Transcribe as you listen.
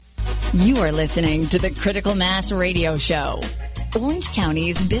You are listening to the Critical Mass Radio Show, Orange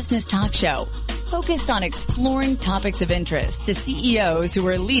County's business talk show, focused on exploring topics of interest to CEOs who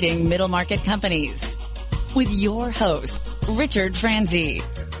are leading middle market companies. With your host, Richard Franzi.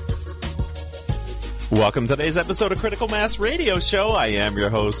 Welcome to today's episode of Critical Mass Radio Show. I am your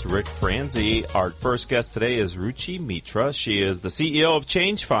host, Rick Franzi. Our first guest today is Ruchi Mitra. She is the CEO of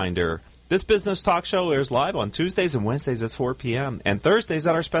ChangeFinder. This business talk show airs live on Tuesdays and Wednesdays at 4 p.m. and Thursdays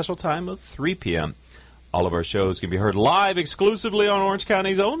at our special time of 3 p.m. All of our shows can be heard live exclusively on Orange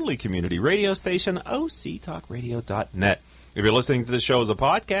County's only community radio station, octalkradio.net. If you're listening to the show as a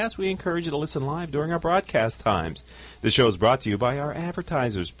podcast, we encourage you to listen live during our broadcast times. The show is brought to you by our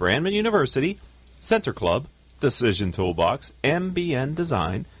advertisers, Brandman University, Center Club, Decision Toolbox, MBN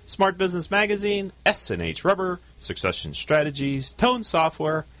Design, Smart Business Magazine, S&H Rubber, Succession Strategies, Tone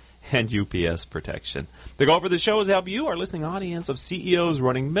Software, and UPS Protection. The goal for the show is to help you, our listening audience of CEOs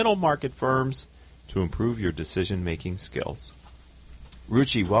running middle market firms, to improve your decision-making skills.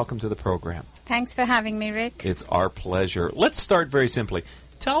 Ruchi, welcome to the program. Thanks for having me, Rick. It's our pleasure. Let's start very simply.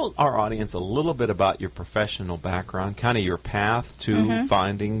 Tell our audience a little bit about your professional background, kind of your path to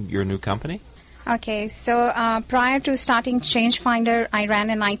finding your new company. Okay, so prior to starting ChangeFinder, I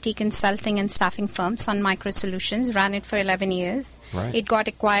ran an IT consulting and staffing firm, Sun Micro Solutions, ran it for 11 years. Right. It got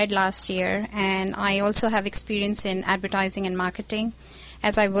acquired last year, and I also have experience in advertising and marketing,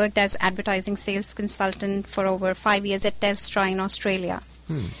 as I worked as advertising sales consultant for over 5 years at Telstra in Australia.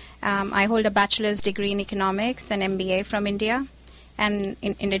 I hold a bachelor's degree in economics and MBA from India. And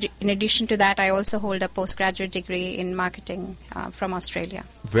in addition to that, I also hold a postgraduate degree in marketing from Australia.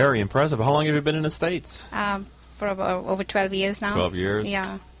 Very impressive. How long have you been in the States? For over 12 years now. 12 years?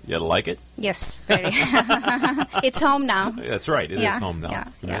 Yeah. You like it? Yes, very. It's home now. That's right. It is home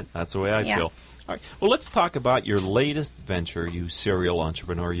now. Yeah. That's the way I feel. All right. Well, let's talk about your latest venture, you serial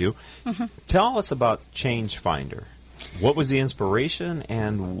entrepreneur, you. Tell us about ChangeFinder. What was the inspiration,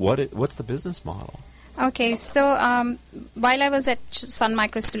 and what's the business model? Okay, so while I was at Sun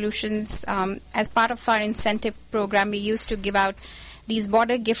Micro Solutions, as part of our incentive program, we used to give out these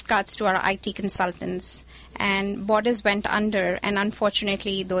Border gift cards to our IT consultants. And Borders went under, and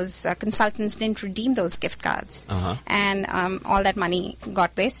unfortunately, those consultants didn't redeem those gift cards. And all that money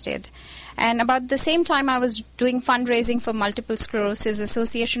got wasted. And about the same time, I was doing fundraising for Multiple Sclerosis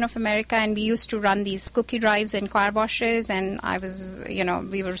Association of America, and we used to run these cookie drives and car washes, and I was,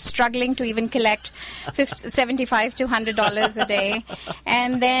 we were struggling to even collect $75 to $100 a day.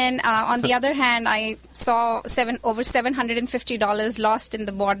 And then, on the other hand, I saw over $750 lost in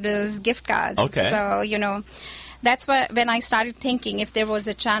the Borders gift cards. Okay. So, that's when I started thinking if there was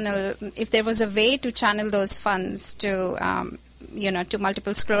a way to channel those funds to to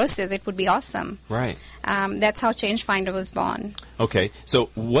multiple sclerosis, it would be awesome. Right. That's how ChangeFinder was born. Okay. So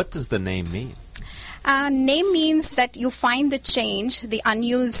what does the name mean? Name means that you find the change, the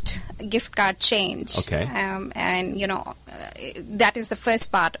unused gift card change. Okay. And, that is the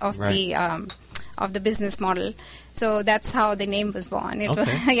first part of the business model. So that's how the name was born.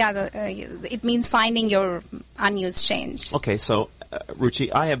 It means finding your unused change. Okay, so Ruchi,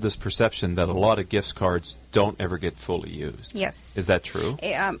 I have this perception that a lot of gift cards don't ever get fully used. Yes. Is that true?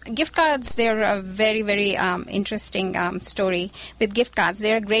 Gift cards, they're a very, very interesting story. With gift cards,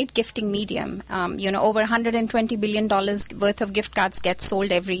 they're a great gifting medium. Over $120 billion worth of gift cards get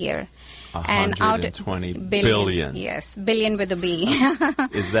sold every year. 120 billion. Yes, billion with a B.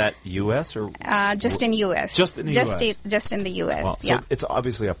 Is that U.S. or? Just in U.S. Just in the U.S.? Just in the U.S., well, so it's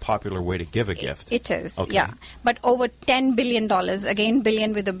obviously a popular way to give a gift. It is, okay. yeah. But over $10 billion, again,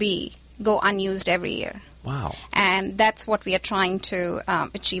 billion with a B, go unused every year. Wow. And that's what we are trying to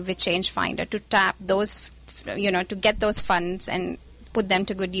achieve with ChangeFinder, to tap those, to get those funds and put them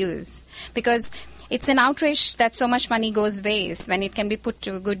to good use. Because it's an outrage that so much money goes waste when it can be put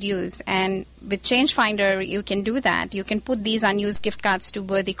to good use. And with ChangeFinder, you can do that. You can put these unused gift cards to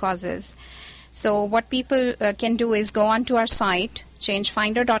worthy causes. So what people can do is go onto our site,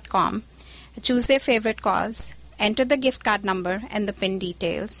 changefinder.com, choose their favorite cause, enter the gift card number and the PIN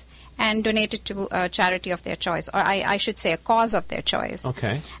details, and donate it to a charity of their choice, or I should say a cause of their choice.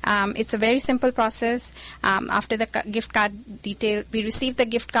 Okay. It's a very simple process. After the gift card detail, we receive the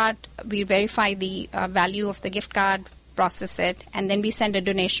gift card, we verify the value of the gift card, process it, and then we send a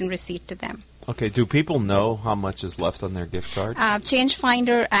donation receipt to them. Okay. Do people know how much is left on their gift card?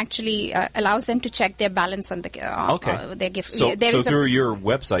 ChangeFinder actually allows them to check their balance on their gift. So through your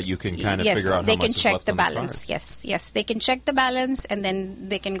website, you can kind of figure out how much is left on the card. Yes, they can check the balance. Yes, they can check the balance, and then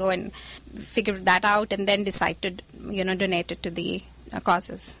they can go and figure that out, and then decide to donate it to the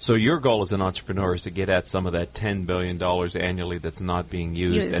causes. So your goal as an entrepreneur is to get at some of that $10 billion annually that's not being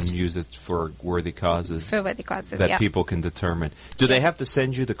used and use it for worthy causes. For worthy causes, that people can determine. Do they have to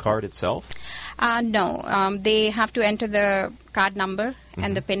send you the card itself? No. They have to enter the card number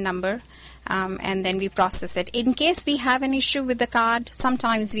and the PIN number. And then we process it. In case we have an issue with the card,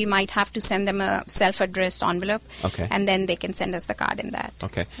 sometimes we might have to send them a self-addressed envelope, and then they can send us the card in that.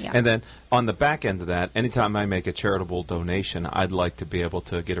 Okay. Yeah. And then on the back end of that, anytime I make a charitable donation, I'd like to be able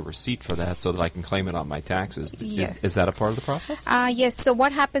to get a receipt for that so that I can claim it on my taxes. Yes. Is that a part of the process? Yes. So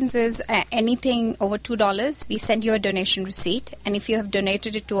what happens is anything over $2, we send you a donation receipt. And if you have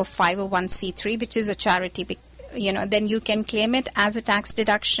donated it to a 501c3, which is a charity, then you can claim it as a tax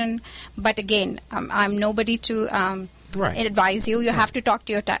deduction. But again, I'm nobody to advise you. You have to talk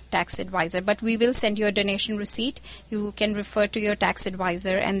to your tax advisor. But we will send you a donation receipt. You can refer to your tax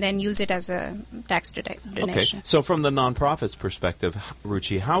advisor and then use it as a tax donation. Okay. So from the nonprofit's perspective,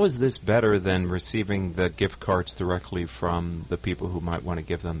 Ruchi, how is this better than receiving the gift cards directly from the people who might want to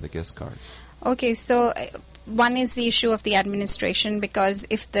give them the gift cards? Okay. So one is the issue of the administration, because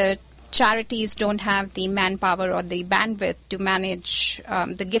if the charities don't have the manpower or the bandwidth to manage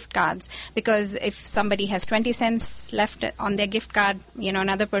the gift cards, because if somebody has 20 cents left on their gift card,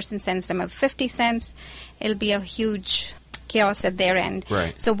 another person sends them a 50 cents, it'll be a huge chaos at their end.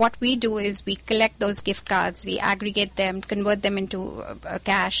 Right. So what we do is we collect those gift cards, we aggregate them, convert them into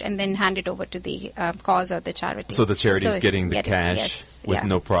cash, and then hand it over to the cause or the charity. So the charity is getting the cash with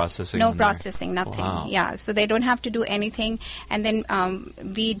no processing? No processing, nothing. Wow. Yeah, so they don't have to do anything. And then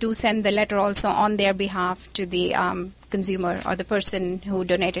we do send the letter also on their behalf to the consumer or the person who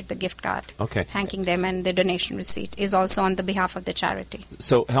donated the gift card. Okay. Thanking them, and the donation receipt is also on the behalf of the charity.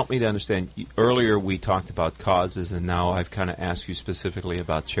 So help me to understand. Earlier we talked about causes, and now I've kind of asked you specifically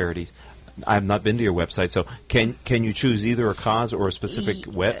about charities. I've not been to your website, so can you choose either a cause or a specific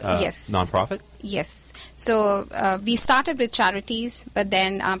yes. nonprofit? Yes. So we started with charities, but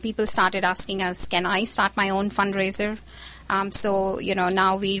then people started asking us, can I start my own fundraiser? So,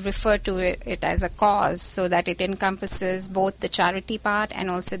 now we refer to it as a cause, so that it encompasses both the charity part and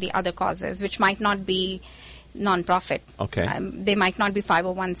also the other causes, which might not be non-profit. Okay. They might not be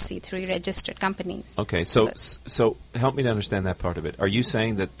 501c3 registered companies. Okay. So help me to understand that part of it. Are you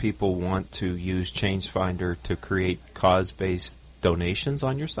saying that people want to use ChangeFinder to create cause-based donations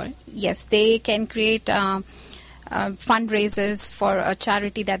on your site? Yes, they can create fundraisers for a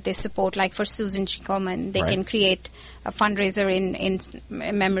charity that they support, like for Susan G. Komen. They can create a fundraiser in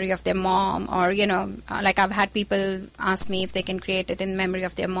memory of their mom, or, like I've had people ask me if they can create it in memory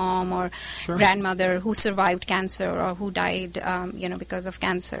of their mom or grandmother who survived cancer or who died, because of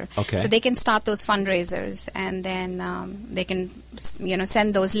cancer. Okay. So they can start those fundraisers, and then they can,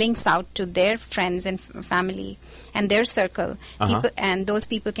 send those links out to their friends and family and their circle. And those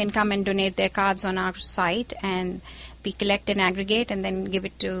people can come and donate their cards on our site, and we collect and aggregate and then give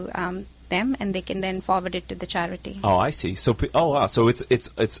it to them, and they can then forward it to the charity. Oh, I see. So, wow. So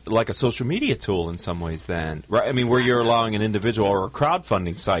it's like a social media tool in some ways, then, right? I mean, where you're allowing an individual, or a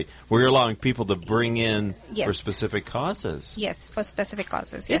crowdfunding site, where you're allowing people to bring in for specific causes. Yes, for specific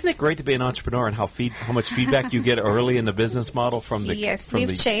causes. Yes. Isn't it great to be an entrepreneur, and how much feedback you get early in the business model from the? Yes,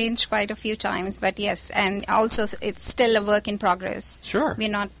 we've changed quite a few times, but yes, and also it's still a work in progress. Sure, we're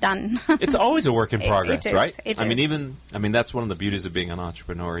not done. It's always a work in progress, it is, right? It is. That's one of the beauties of being an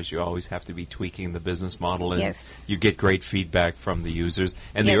entrepreneur, is you always have to be tweaking the business model, and you get great feedback from the users,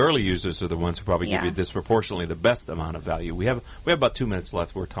 and the early users are the ones who probably give you disproportionately the best amount of value. We have about 2 minutes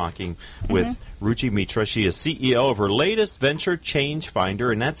left. We're talking with Ruchi Mitra. She is CEO of her latest venture,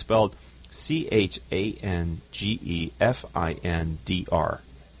 ChangeFinder, and that's spelled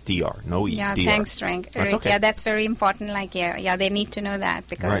ChangeFinder. No E. Yeah, DR. Thanks, Frank. That's okay. Yeah, that's very important. They need to know that,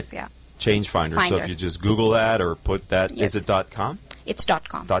 because ChangeFinder. So if you just Google that or put that, is it .com? It's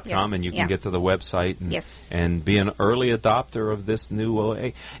 .com. .com, and you can get to the website and be an early adopter of this new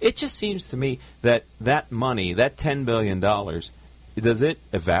OA. It just seems to me that money, that $10 billion, does it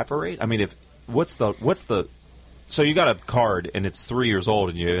evaporate? I mean, what's the so you got a card and it's 3 years old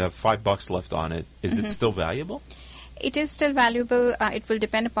and you have $5 left on it. Is it still valuable? It is still valuable. It will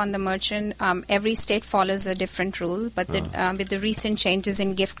depend upon the merchant. Every state follows a different rule, but with the recent changes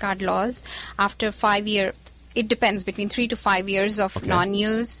in gift card laws, after 5 years, it depends, between 3 to 5 years of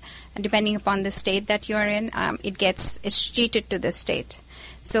non-use, and depending upon the state that you're in, it's cheated to the state.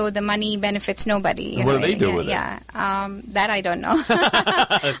 So the money benefits nobody. What do they do with it? That I don't know.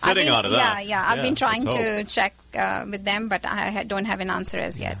 Sitting on it. I've been trying to check with them, but I don't have an answer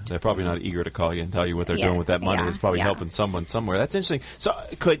as yet. They're probably not eager to call you and tell you what they're doing with that money. It's probably helping someone somewhere. That's interesting. So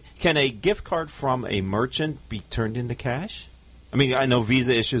can a gift card from a merchant be turned into cash? I mean, I know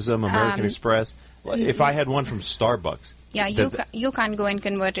Visa issues them, American Express. If I had one from Starbucks... Yeah, you can't go and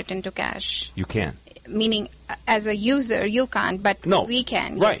convert it into cash. You can. Meaning, as a user, you can't, but we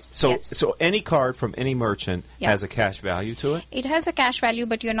can. Right. Yes, so any card from any merchant has a cash value to it? It has a cash value,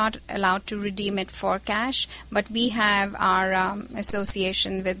 but you're not allowed to redeem it for cash. But we have our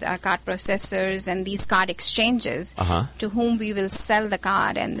association with card processors and these card exchanges to whom we will sell the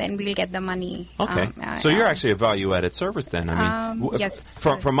card, and then we'll get the money. Okay. So you're actually a value-added service then. I mean, yes.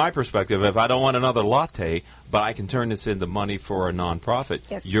 From my perspective, if I don't want another latte, but I can turn this into money for a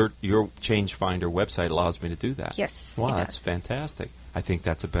nonprofit, your Change Finder website allows me to do that. Yes. Wow, that's fantastic. I think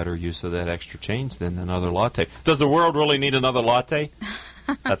that's a better use of that extra change than another latte. Does the world really need another latte?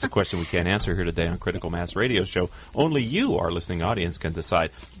 That's a question we can't answer here today on Critical Mass Radio Show. Only you, our listening audience, can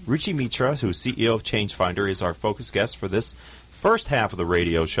decide. Ruchi Mitra, who's CEO of Change Finder, is our focus guest for this first half of the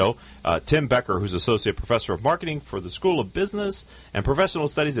radio show. Tim Becker, who's Associate Professor of Marketing for the School of Business and Professional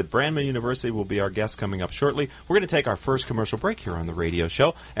Studies at Brandman University, will be our guest coming up shortly. We're going to take our first commercial break here on the radio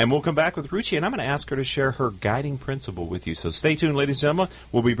show, and we'll come back with Ruchi, and I'm going to ask her to share her guiding principle with you. So stay tuned, ladies and gentlemen.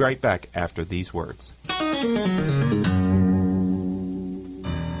 We'll be right back after these words.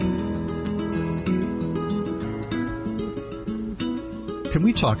 Can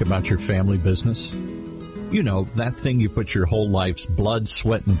we talk about your family business? You know, that thing you put your whole life's blood,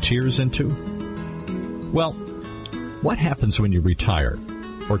 sweat, and tears into? Well, what happens when you retire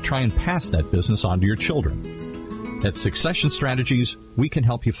or try and pass that business on to your children? At Succession Strategies, we can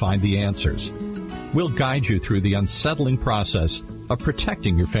help you find the answers. We'll guide you through the unsettling process of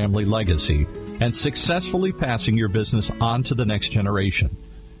protecting your family legacy and successfully passing your business on to the next generation,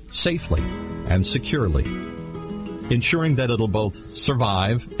 safely and securely, ensuring that it'll both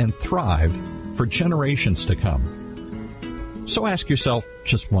survive and thrive for generations to come. So ask yourself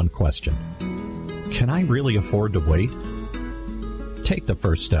just one question. Can I really afford to wait? Take the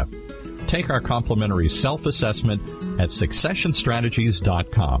first step. Take our complimentary self-assessment at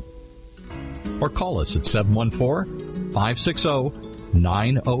successionstrategies.com or call us at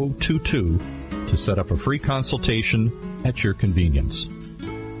 714-560-9022 to set up a free consultation at your convenience.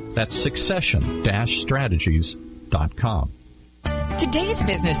 That's succession-strategies.com. Today's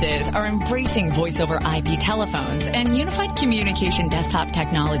businesses are embracing voice-over IP telephones and unified communication desktop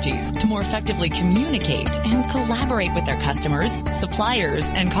technologies to more effectively communicate and collaborate with their customers, suppliers,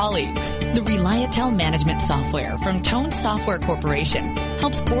 and colleagues. The Reliatel management software from Tone Software Corporation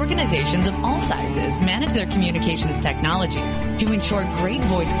helps organizations of all sizes manage their communications technologies to ensure great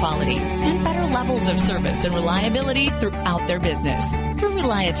voice quality and better levels of service and reliability throughout their business. Through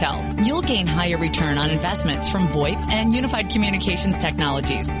Reliatel, you'll gain higher return on investments from VoIP and unified communications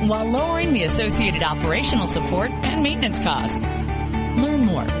technologies while lowering the associated operational support and maintenance costs. Learn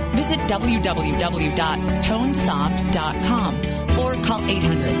more. Visit www.tonesoft.com or call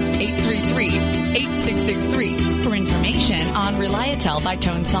 800-833-8663 for information on Reliatel by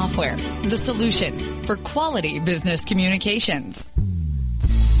Tone Software, the solution for quality business communications.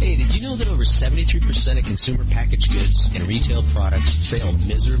 Hey, did you know that over 73% of consumer packaged goods and retail products fail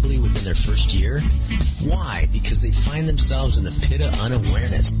miserably within their first year? Why? Because they find themselves in the pit of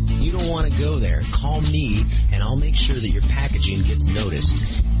unawareness. You don't want to go there. Call me, and I'll make sure that your packaging gets noticed.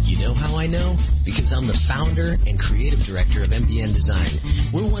 You know how I know? Because I'm the founder and creative director of MBN Design.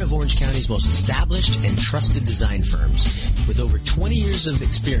 We're one of Orange County's most established and trusted design firms. With over 20 years of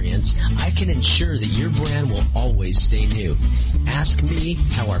experience, I can ensure that your brand will always stay new. Ask me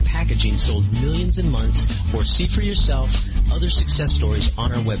how our packaging sold millions in months, or see for yourself other success stories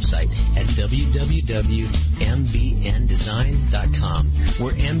on our website at www.mbndesign.com.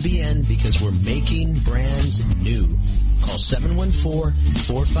 We're MBN because we're making brands new. Call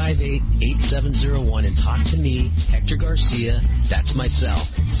 714-458-8701 and talk to me, Hector Garcia. That's my cell,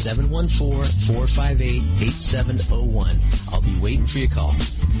 714-458-8701. I'll be waiting for your call.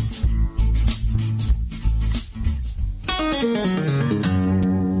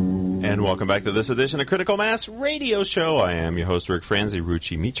 And welcome back to this edition of Critical Mass Radio Show. I am your host, Rick Franzi.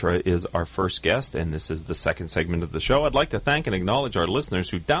 Ruchi Mitra is our first guest, and this is the second segment of the show. I'd like to thank and acknowledge our listeners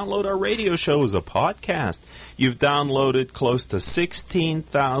who download our radio show as a podcast. You've downloaded close to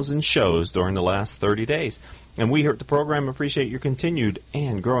 16,000 shows during the last 30 days. And we here at the program appreciate your continued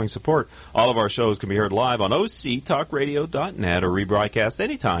and growing support. All of our shows can be heard live on octalkradio.net or rebroadcast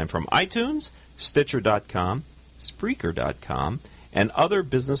anytime from iTunes, Stitcher.com, Spreaker.com, and other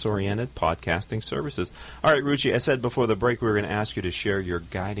business-oriented podcasting services. All right, Ruchi, I said before the break we were going to ask you to share your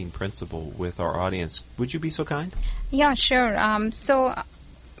guiding principle with our audience. Would you be so kind? Yeah, sure. So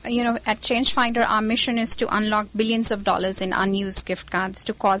at ChangeFinder, our mission is to unlock billions of dollars in unused gift cards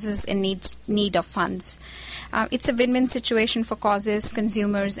to causes in need of funds. It's a win-win situation for causes,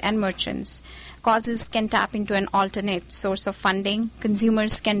 consumers, and merchants. Causes can tap into an alternate source of funding.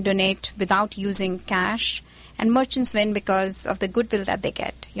 Consumers can donate without using cash. And merchants win because of the goodwill that they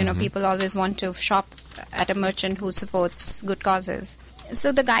get. People always want to shop at a merchant who supports good causes.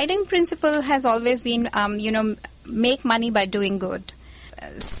 So the guiding principle has always been, make money by doing good.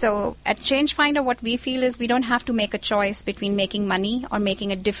 So at ChangeFinder, what we feel is we don't have to make a choice between making money or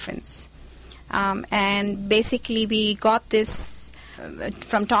making a difference. And basically, we got this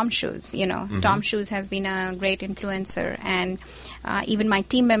from Tom Shoes. Tom Shoes has been a great influencer, and even my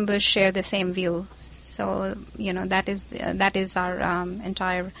team members share the same view. So that is our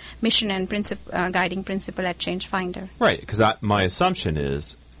entire mission and guiding principle at ChangeFinder. Right, because my assumption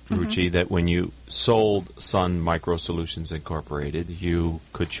is, Ruchi, that when you sold Sun Micro Solutions Incorporated, you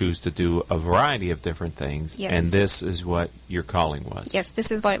could choose to do a variety of different things, and this is what your calling was. Yes,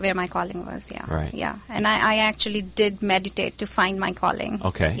 this is where my calling was, yeah. Right. Yeah, and I actually did meditate to find my calling.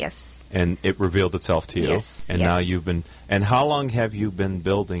 Okay. Yes. And it revealed itself to you. Yes. And now you've been, and how long have you been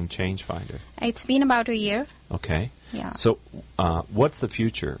building ChangeFinder? It's been about a year. Okay. Yeah. So what's the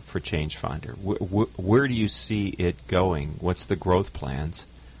future for ChangeFinder? Where do you see it going? What's the growth plans?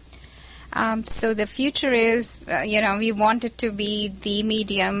 So the future is, we want it to be the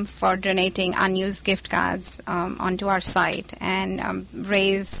medium for donating unused gift cards onto our site and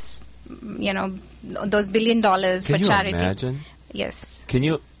raise, those $1 billion for charity. Can you imagine? Yes. Can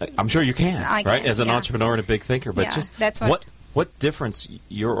you? I'm sure you can, I right? can, As an entrepreneur and a big thinker, but just that's what difference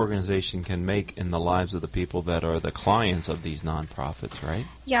your organization can make in the lives of the people that are the clients of these nonprofits, right?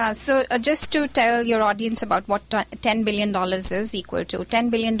 Yeah, so just to tell your audience about what $10 billion is equal to.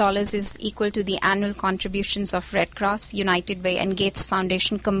 $10 billion is equal to the annual contributions of Red Cross, United Way, and Gates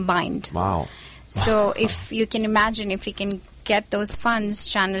Foundation combined. Wow. So if you can imagine, if we can get those funds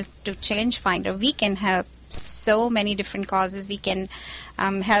channeled to ChangeFinder, we can help so many different causes. We can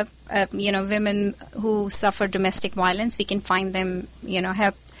help women who suffer domestic violence. We can find them,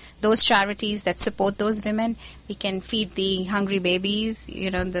 help those charities that support those women. We can feed the hungry babies,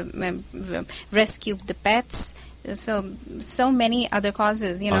 rescue the pets. So many other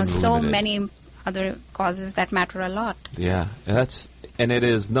causes, Unlimited. so many other causes that matter a lot. Yeah, it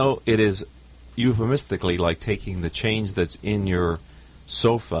is euphemistically like taking the change that's in your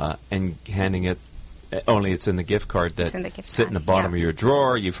sofa and handing it. Only it's in the gift card that sit in the bottom of your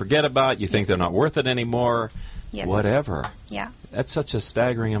drawer. You forget about. You think they're not worth it anymore. Yes. Whatever. Yeah. That's such a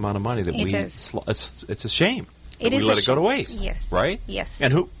staggering amount of money that it's a shame. We let it go to waste. Yes. Right? Yes.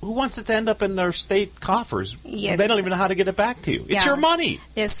 And who wants it to end up in their state coffers? Yes. They don't even know how to get it back to you. It's your money.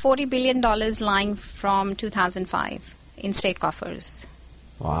 There's $40 billion lying from 2005 in state coffers.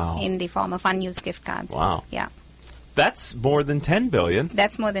 Wow. In the form of unused gift cards. Wow. Yeah. That's more than $10 billion.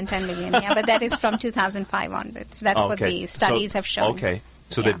 That's more than $10 billion, yeah, but that is from 2005 onwards. That's what the studies have shown. Okay,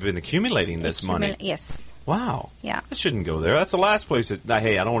 so they've been accumulating this money. Yes. Wow. Yeah. That shouldn't go there. That's the last place.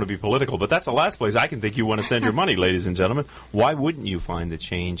 Hey, I don't want to be political, but that's the last place I can think you want to send your money, ladies and gentlemen. Why wouldn't you find the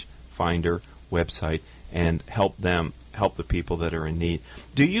ChangeFinder website and help the people that are in need?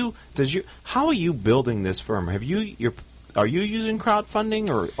 How are you building this firm? Are you using crowdfunding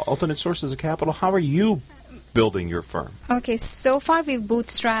or alternate sources of capital? How are you building your firm? Okay, so far we've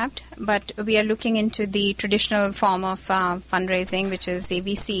bootstrapped, but we are looking into the traditional form of fundraising, which is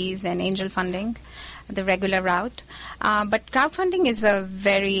VCs and angel funding, the regular route. But crowdfunding is a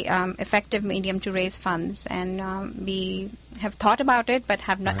very effective medium to raise funds, and we have thought about it, but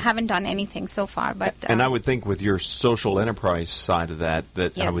haven't done anything so far. But and I would think with your social enterprise side of that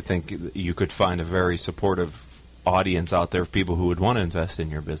yes. I would think you could find a very supportive audience out there of people who would want to invest in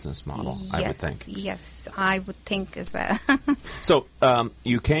your business model, yes, I would think. Yes, I would think as well. So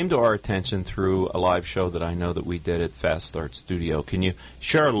you came to our attention through a live show that I know that we did at Fast Start Studio. Can you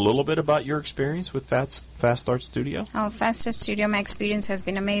share a little bit about your experience with Fast Start Studio? Oh, Fast Start Studio, my experience has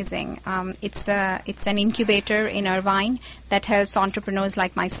been amazing. It's an incubator in Irvine that helps entrepreneurs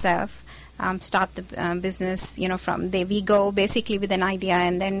like myself start the business. From there we go basically with an idea,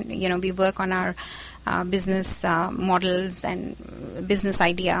 and then we work on our business models and business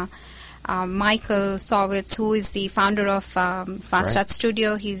idea. Michael Sowitz, who is the founder of Fast Start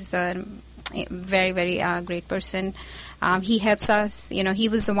Studio, he's a very, very great person. He helps us. He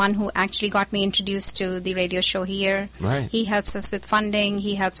was the one who actually got me introduced to the radio show here. Right. He helps us with funding.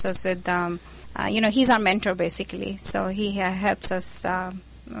 He helps us with, he's our mentor basically. So he helps us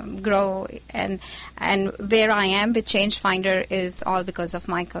grow. And where I am with ChangeFinder is all because of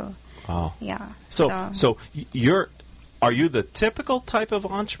Michael. Wow. Yeah. So Are you the typical type of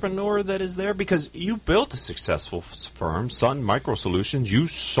entrepreneur that is there? Because you built a successful firm, Sun Micro Solutions. You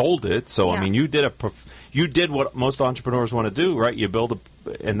sold it, so I mean, you did what most entrepreneurs want to do, right? You build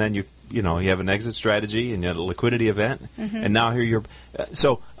and then you have an exit strategy and you have a liquidity event, and now here you're.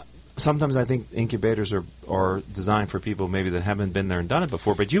 So sometimes I think incubators are designed for people maybe that haven't been there and done it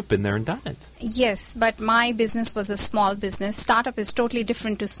before, but you've been there and done it. Yes, but my business was a small business. Startup is totally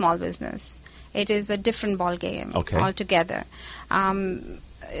different to small business. It is a different ball game altogether.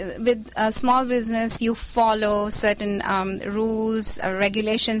 With a small business, you follow certain rules,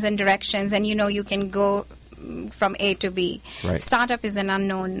 regulations, and directions, and you can go from A to B. Right. Startup is an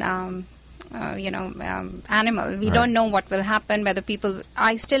unknown animal. We don't know what will happen,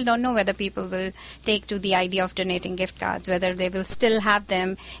 I still don't know whether people will take to the idea of donating gift cards, whether they will still have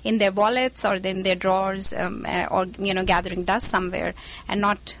them in their wallets or in their drawers, or gathering dust somewhere and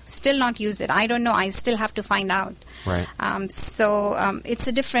still not use it. I don't know. I still have to find out. Right. So it's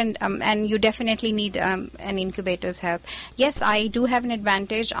a different, and you definitely need an incubator's help. Yes, I do have an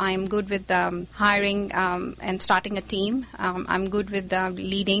advantage. I'm good with hiring and starting a team. I'm good with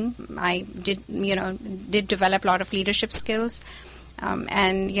leading. I did develop a lot of leadership skills,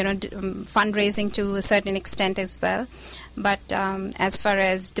 and fundraising to a certain extent as well. But as far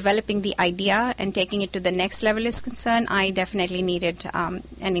as developing the idea and taking it to the next level is concerned, I definitely needed an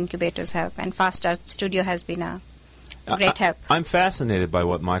incubator's help, and Fast Start Studio has been a great help. I'm fascinated by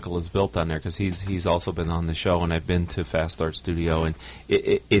what Michael has built on there, because he's also been on the show, and I've been to Fast Start Studio, and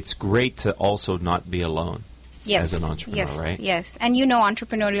it's great to also not be alone. Yes, as an entrepreneur, right? Yes, and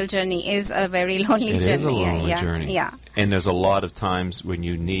entrepreneurial journey is a very lonely journey. It is a lonely journey. Yeah. And there's a lot of times when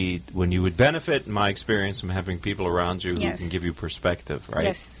you would benefit, in my experience, from having people around you who can give you perspective, right?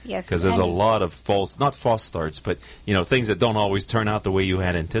 Yes. Because there's a lot of not false starts, but things that don't always turn out the way you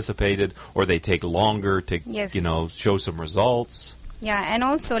had anticipated, or they take longer to show some results. Yeah, and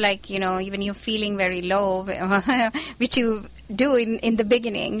also even you're feeling very low, which you do in the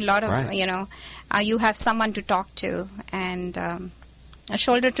beginning, a lot of you have someone to talk to and a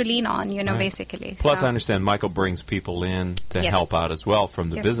shoulder to lean on, basically. Plus, I understand Michael brings people in to help out as well from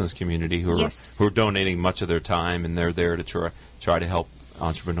the business community who are donating much of their time, and they're there to try to help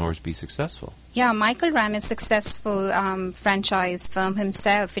entrepreneurs be successful. Yeah, Michael ran a successful franchise firm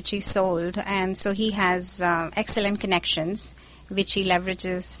himself, which he sold, and so he has excellent connections, which he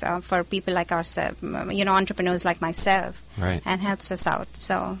leverages for people like ourselves, entrepreneurs like myself, and helps us out.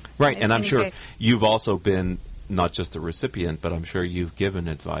 So and I'm sure you've also been not just a recipient, but I'm sure you've given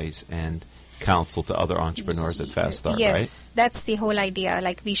advice and counsel to other entrepreneurs at Fast Start, right? Yes, that's the whole idea.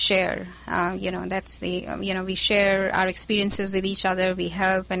 We share, that's the, we share our experiences with each other. We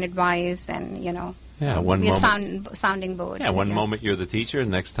help and advise, and we're sounding board. Yeah, one moment you're the teacher,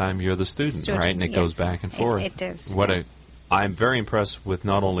 next time you're the student, right? And it goes back and forth. It is. I'm very impressed with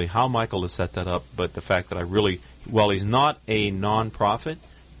not only how Michael has set that up, but the fact that while he's not a non-profit,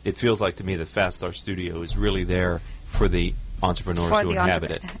 it feels like to me that Fast Start Studio is really there for the entrepreneurs who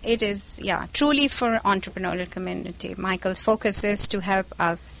inhabit it. It is, truly for entrepreneurial community. Michael's focus is to help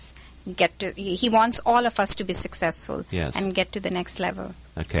us he wants all of us to be successful and get to the next level.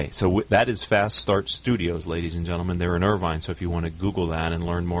 Okay, so that is Fast Start Studios, ladies and gentlemen. They're in Irvine, so if you want to Google that and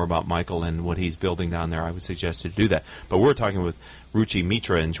learn more about Michael and what he's building down there, I would suggest you do that. But we're talking with Ruchi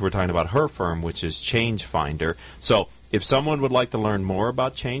Mitra, and we're talking about her firm, which is Change Finder. So if someone would like to learn more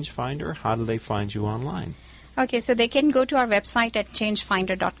about Change Finder, how do they find you online? Okay, so they can go to our website at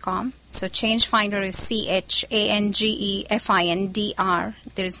changefinder.com. So Changefinder is CHANGEFINDR.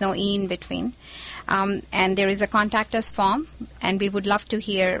 There is no E in between. And there is a contact us form, and we would love to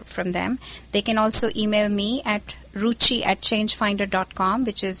hear from them. They can also email me at ruchi@changefinder.com,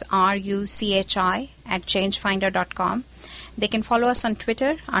 which is RUCHI@changefinder.com. They can follow us on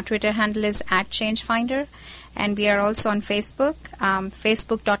Twitter. Our Twitter handle is @changefinder. And we are also on Facebook,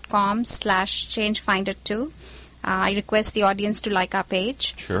 facebook.com/changefinder2. I request the audience to like our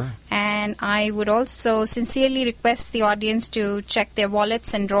page. Sure. And I would also sincerely request the audience to check their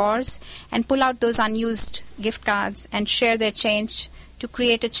wallets and drawers and pull out those unused gift cards and share their change to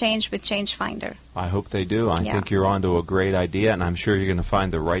create a change with Change Finder. I hope they do. I think you're onto a great idea, and I'm sure you're going to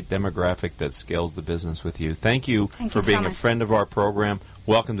find the right demographic that scales the business with you. Thank you for being a friend of our program.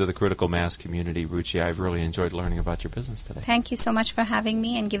 Welcome to the Critical Mass community, Ruchi. I've really enjoyed learning about your business today. Thank you so much for having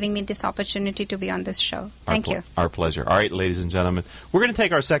me and giving me this opportunity to be on this show. Thank you. Our pleasure. All right, ladies and gentlemen, we're going to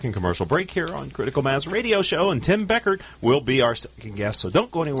take our second commercial break here on Critical Mass Radio Show, and Tim Beckert will be our second guest, so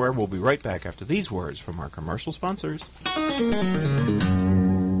don't go anywhere. We'll be right back after these words from our commercial sponsors.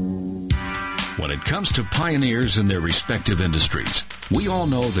 When it comes to pioneers in their respective industries, we all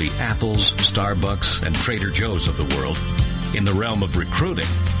know the Apples, Starbucks, and Trader Joe's of the world. In the realm of recruiting,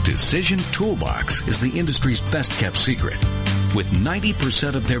 Decision Toolbox is the industry's best-kept secret. With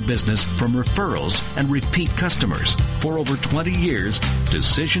 90% of their business from referrals and repeat customers. For over 20 years,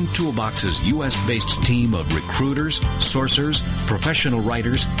 Decision Toolbox's U.S.-based team of recruiters, sourcers, professional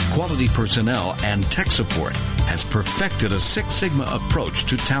writers, quality personnel, and tech support has perfected a Six Sigma approach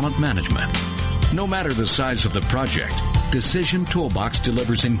to talent management. No matter the size of the project, Decision Toolbox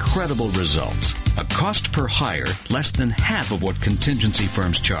delivers incredible results. A cost per hire less than half of what contingency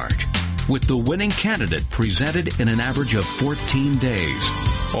firms charge, with the winning candidate presented in an average of 14 days,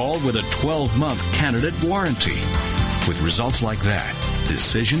 all with a 12-month candidate warranty. With results like that,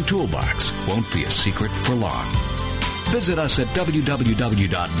 Decision Toolbox won't be a secret for long. Visit us at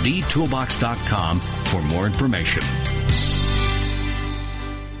www.dtoolbox.com for more information.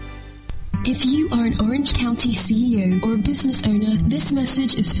 If you are an Orange County CEO or a business owner, this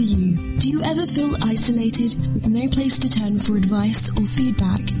message is for you. Do you ever feel isolated with no place to turn for advice or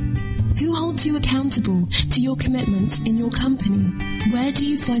feedback? Who holds you accountable to your commitments in your company? Where do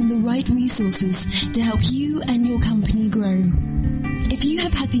you find the right resources to help you and your company grow? If you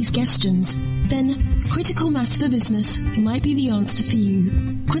have had these questions, then Critical Mass for Business might be the answer for you.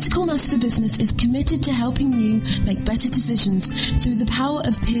 Critical Mass for Business is committed to helping you make better decisions through the power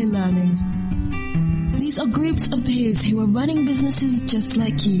of peer learning. These are groups of peers who are running businesses just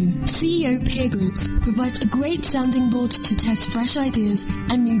like you. CEO Peer Groups provides a great sounding board to test fresh ideas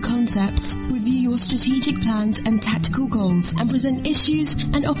and new concepts, review your strategic plans and tactical goals, and present issues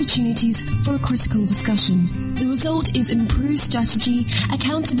and opportunities for a critical discussion. The result is improved strategy,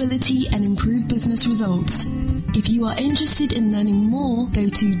 accountability, and improved business results. If you are interested in learning more, go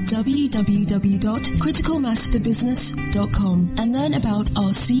to www.criticalmassforbusiness.com and learn about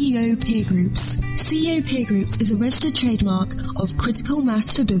our CEO Peer Groups. CEO Peer Groups is a registered trademark of Critical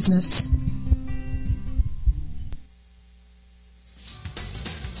Mass for Business.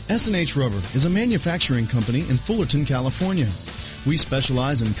 S&H Rubber is a manufacturing company in Fullerton, California. We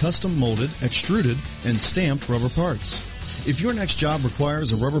specialize in custom molded, extruded, and stamped rubber parts. If your next job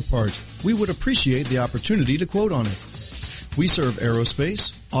requires a rubber part, we would appreciate the opportunity to quote on it. We serve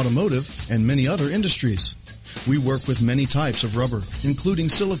aerospace, automotive, and many other industries. We work with many types of rubber, including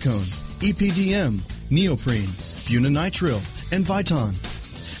silicone, EPDM, neoprene, bunanitrile, and Viton.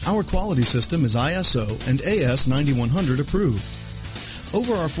 Our quality system is ISO and AS 9100 approved.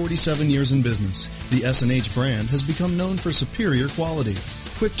 Over our 47 years in business, the S&H brand has become known for superior quality,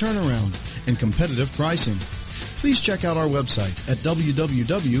 quick turnaround, and competitive pricing. Please check out our website at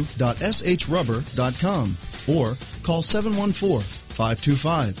www.shrubber.com or call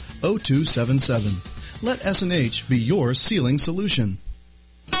 714-525-0277. Let S&H be your sealing solution.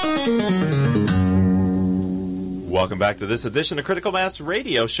 Welcome back to this edition of Critical Mass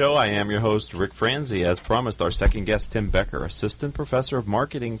Radio Show. I am your host, Rick Franzi. As promised, our second guest, Tim Becker, Assistant Professor of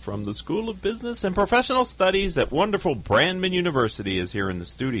Marketing from the School of Business and Professional Studies at wonderful Brandman University, is here in the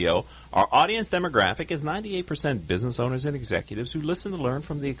studio. Our audience demographic is 98% business owners and executives who listen to learn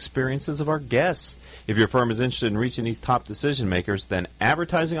from the experiences of our guests. If your firm is interested in reaching these top decision makers, then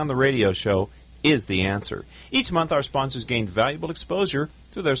advertising on the radio show is the answer. Each month, our sponsors gain valuable exposure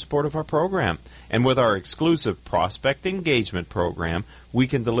through their support of our program. And with our exclusive Prospect Engagement Program, we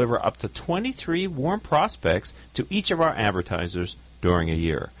can deliver up to 23 warm prospects to each of our advertisers during a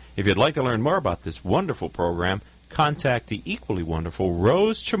year. If you'd like to learn more about this wonderful program, contact the equally wonderful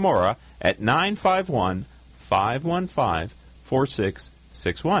Rose Chamora at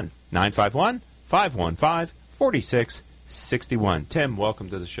 951-515-4661. 951-515-4661. Tim, welcome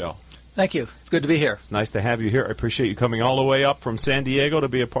to the show. Thank you. It's good to be here. It's nice to have you here. I appreciate you coming all the way up from San Diego to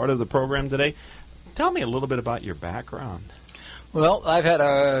be a part of the program today. Tell me a little bit about your background. Well, I've had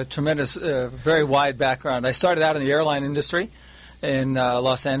a tremendous, very wide background. I started out in the airline industry in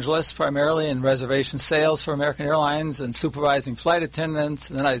Los Angeles, primarily in reservation sales for American Airlines and supervising flight attendants.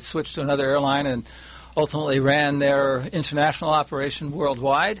 And then I switched to another airline and ultimately ran their international operation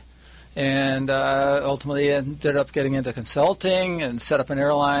worldwide. And ultimately ended up getting into consulting and set up an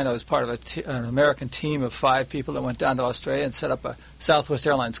airline. I was part of an American team of 5 people that went down to Australia and set up a Southwest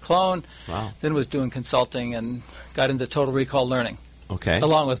Airlines clone. Wow. Then was doing consulting and got into Total Recall Learning. Okay.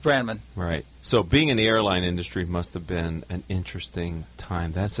 Along with Brandman. Right. So being in the airline industry must have been an interesting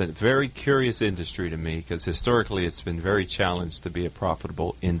time. That's a very curious industry to me because historically it's been very challenged to be a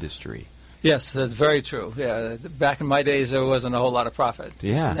profitable industry. Yes, that's very true. Yeah, back in my days, there wasn't a whole lot of profit.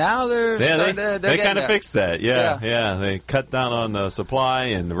 Yeah. Now they kind of fixed that. Yeah. They cut down on the supply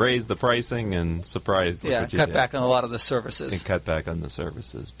and raised the pricing and surprised. Cut back on a lot of the services. And cut back on the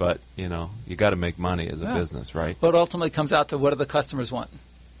services. But, you got to make money as a business, right? But it ultimately comes out to what do the customers want.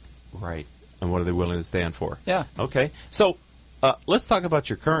 Right. And what are they willing to stand for? Yeah. Okay. So let's talk about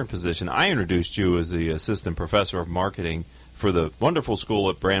your current position. I introduced you as the assistant professor of marketing for the wonderful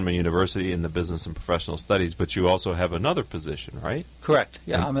school at Brandman University in the Business and Professional Studies, but you also have another position, right? Correct.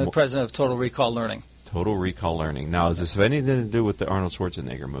 Yeah, I'm the president of Total Recall Learning. Total Recall Learning. Now, does this have anything to do with the Arnold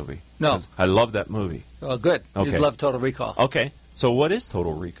Schwarzenegger movie? No. I love that movie. Well, good. Okay. You'd love Total Recall. Okay. So what is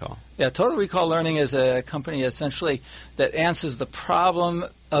Total Recall? Yeah, Total Recall Learning is a company essentially that answers the problem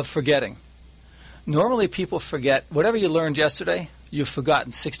of forgetting. Normally people forget whatever you learned yesterday, you've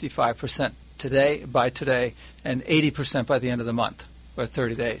forgotten 65% by today, and 80% by the end of the month, or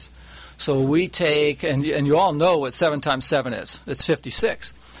 30 days. So we take, and you all know what 7 times 7 is. It's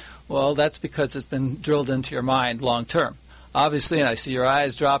 56. Well, that's because it's been drilled into your mind long term. Obviously, and I see your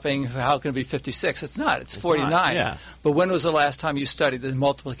eyes dropping, how can it be 56? It's not. It's 49. Not, yeah. But when was the last time you studied the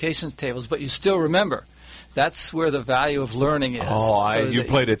multiplication tables, but you still remember? That's where the value of learning is. Oh, you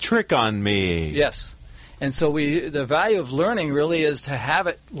played a trick on me. Yes. And so the value of learning really is to have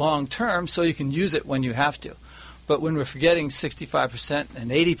it long term so you can use it when you have to. But when we're forgetting 65%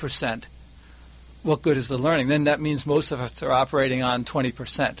 and 80%, what good is the learning? Then that means most of us are operating on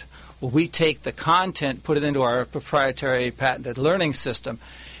 20%. Well, we take the content, put it into our proprietary patented learning system,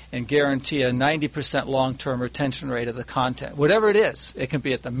 and guarantee a 90% long-term retention rate of the content. Whatever it is. It can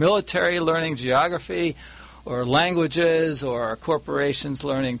be at the military learning geography, or languages, or corporations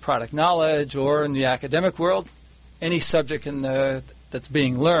learning product knowledge, or in the academic world, any subject that's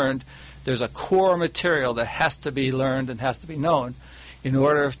being learned, there's a core material that has to be learned and has to be known in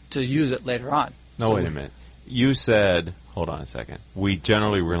order to use it later on. No, wait a minute. You said, hold on a second, we're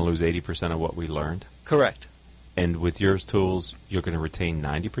going to lose 80% of what we learned? Correct. And with your tools, you're going to retain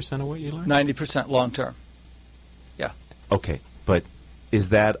 90% of what you learned? 90% long term. Yeah. Okay, but is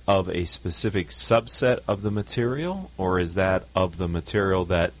that of a specific subset of the material, or is that of the material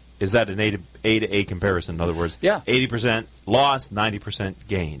is that an A to A comparison? In other words, 80% lost, 90%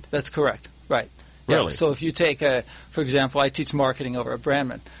 gained. That's correct. Right. Really? Yeah. So if you take, for example, I teach marketing over at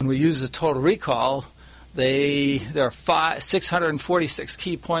Brandman. When we use the Total Recall, there are 646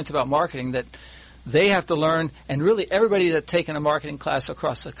 key points about marketing that they have to learn, and really everybody that's taken a marketing class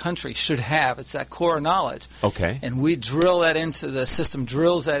across the country should have. It's that core knowledge. Okay. And we drill that into the system,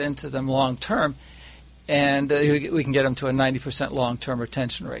 drills that into them long term, and we can get them to a 90% long-term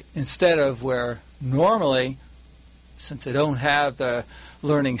retention rate. Instead of where normally, since they don't have the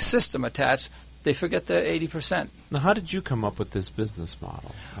learning system attached, they forget the 80%. Now, how did you come up with this business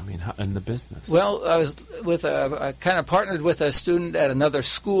model? I mean, in the business? Well, I was I kind of partnered with a student at another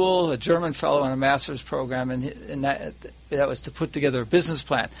school, a German fellow in a master's program, and that was to put together a business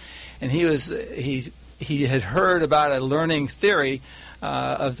plan. And he had heard about a learning theory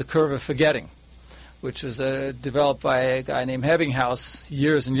of the curve of forgetting, which was developed by a guy named Ebbinghaus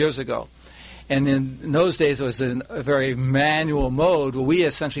years and years ago. And in those days, it was in a very manual mode where we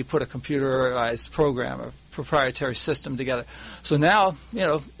essentially put a computerized program, a proprietary system together. So now,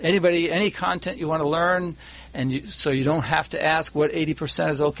 any content you want to learn, and so you don't have to ask what 80%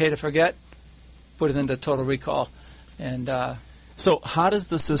 is okay to forget, put it into Total Recall. And so how does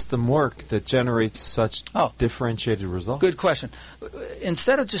the system work that generates such differentiated results? Good question.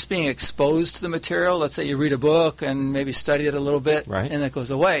 Instead of just being exposed to the material, let's say you read a book and maybe study it a little bit, right, and it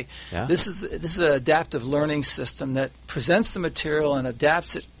goes away. Yeah. This is an adaptive learning system that presents the material and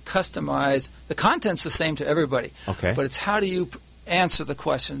adapts it, customized. The content's the same to everybody, okay, but it's how do you answer the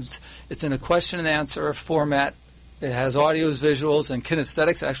questions. It's in a question and answer format. It has audios, visuals, and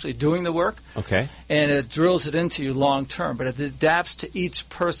kinesthetics actually doing the work. Okay. And it drills it into you long term, but it adapts to each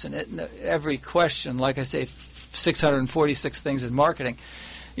person. Every question, like I say, 646 things in marketing.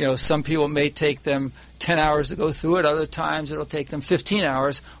 Some people may take them 10 hours to go through it. Other times it'll take them 15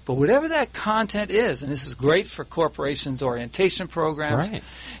 hours. But whatever that content is, and this is great for corporations' orientation programs, right,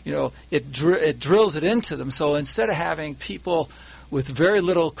 it drills it into them. So instead of having people with very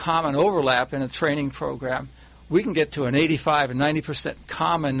little common overlap in a training program, we can get to an 85 and 90%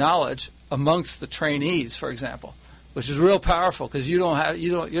 common knowledge amongst the trainees, for example, which is real powerful because you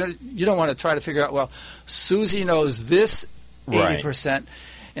don't want to try to figure out, well, Susie knows this 80% right,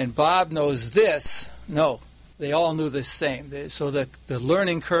 and Bob knows this. No, they all knew the same. So the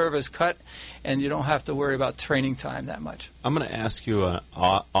learning curve is cut, and you don't have to worry about training time that much. I'm going to ask you an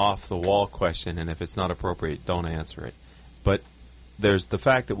off-the-wall question, and if it's not appropriate, don't answer it. But there's the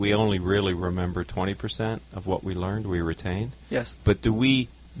fact that we only really remember 20% of what we learned, we retain. Yes. But do we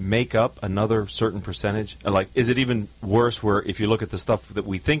make up another certain percentage? Like, is it even worse where if you look at the stuff that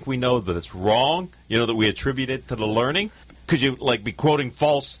we think we know that it's wrong, that we attribute it to the learning? Could you be quoting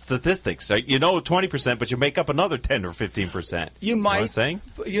false statistics? Right? 20%, but you make up another 10 or 15%. You might. Know what I'm saying?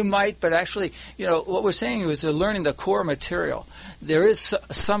 You might, but actually, what we're saying is they're learning the core material. There is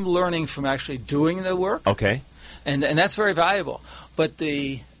some learning from actually doing the work. Okay. And that's very valuable. But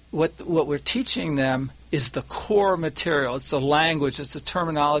what we're teaching them is the core material. It's the language, it's the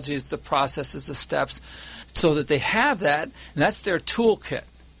terminology, it's the processes, the steps, so that they have that, and that's their toolkit.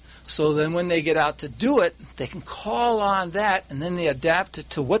 So then when they get out to do it, they can call on that, and then they adapt it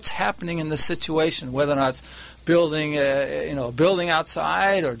to what's happening in the situation, whether or not it's building a building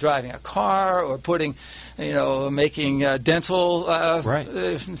outside, or driving a car, or making dental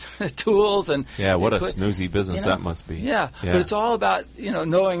tools. And what a snoozy business that must be. Yeah, but it's all about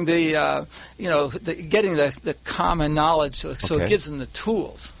knowing getting the common knowledge, so it gives them the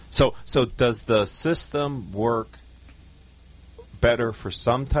tools. So does the system work better for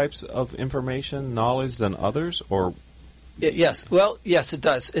some types of information, knowledge than others, or? Yes. Well, yes, it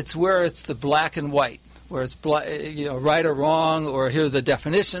does. It's where it's the black and white, where it's right or wrong, or here are the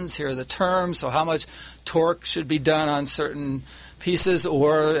definitions, here are the terms, so how much torque should be done on certain pieces,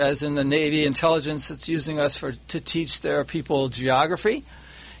 or as in the Navy intelligence that's using us to teach their people geography.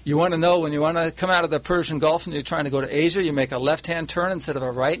 You want to know when you want to come out of the Persian Gulf and you're trying to go to Asia, you make a left-hand turn instead of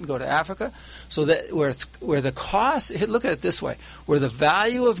a right and go to Africa. So that where the cost, look at it this way, where the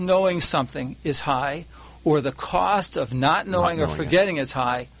value of knowing something is high, or the cost of not knowing or forgetting is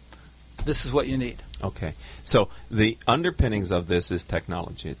high, this is what you need. Okay. So the underpinnings of this is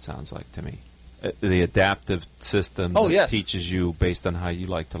technology, it sounds like to me. The adaptive system that teaches you based on how you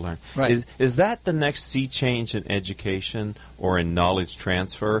like to learn. Right. Is that the next sea change in education or in knowledge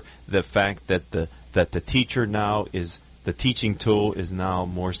transfer? The fact that the teacher now the teaching tool is now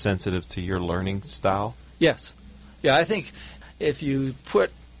more sensitive to your learning style? Yes. Yeah, I think if you put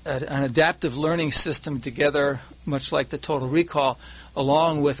an adaptive learning system together, much like the Total Recall,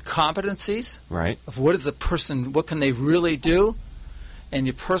 along with competencies of what can they really do, and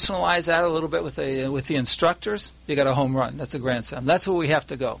you personalize that a little bit with the instructors, you got a home run. That's a grand slam. That's where we have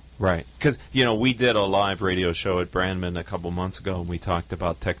to go. Right. Because, we did a live radio show at Brandman a couple months ago, and we talked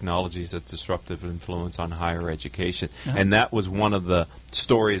about technologies of disruptive influence on higher education. Uh-huh. And that was one of the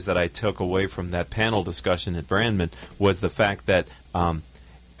stories that I took away from that panel discussion at Brandman, was the fact that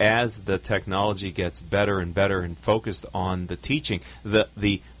as the technology gets better and better and focused on the teaching,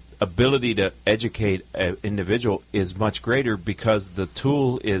 the ability to educate an individual is much greater because the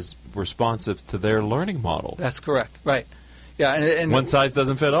tool is responsive to their learning model. That's correct. Right. Yeah. And one size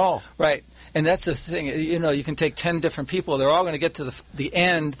doesn't fit all. Right. And that's the thing. You can take 10 different people. They're all going to get to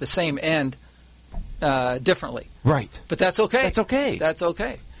the same end, differently. Right. But that's okay. That's okay. That's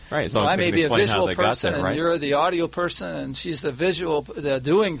okay. Right. So I may be a visual person, and you're the audio person, and she's the visual, the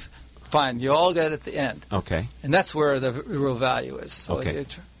doing. Fine. You all get at the end. Okay. And that's where the real value is. So okay.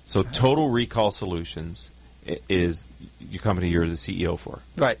 So Total Recall Solutions is your company you're the CEO for.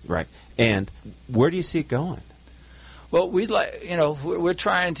 Right. Right. And where do you see it going? Well, we're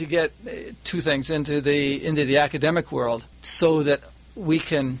trying to get two things into the academic world so that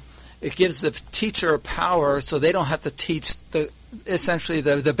it gives the teacher power so they don't have to teach essentially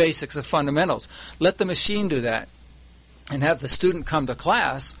the basics, the fundamentals. Let the machine do that and have the student come to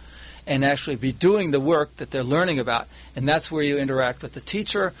class and actually be doing the work that they're learning about. And that's where you interact with the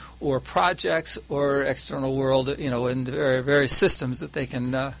teacher or projects or external world, in various systems that they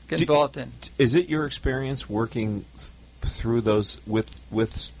can get involved in. Is it your experience working through those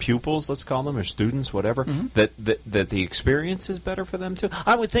with pupils, let's call them, or students, whatever, that the experience is better for them too?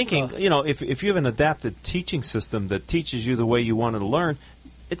 I would thinking, if you have an adapted teaching system that teaches you the way you want to learn,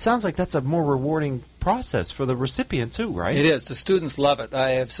 it sounds like that's a more rewarding process for the recipient too, right? It is. The students love it. I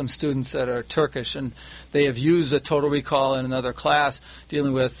have some students that are Turkish, and they have used a Total Recall in another class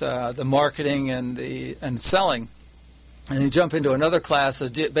dealing with the marketing and selling. And you jump into another class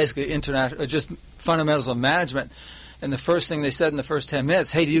of basically just fundamentals of management. And the first thing they said in the first 10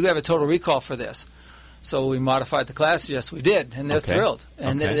 minutes, hey, do you have a Total Recall for this? So we modified the class. Yes, we did, and they're thrilled.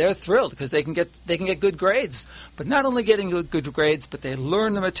 And they're thrilled because they can get good grades. But not only getting good grades, but they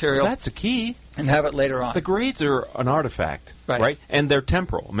learn the material. That's the key. And have it later on. The grades are an artifact, right? And they're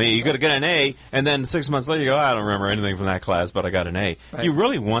temporal. I mean, you got to get an A, and then 6 months later you go, I don't remember anything from that class, but I got an A. Right. You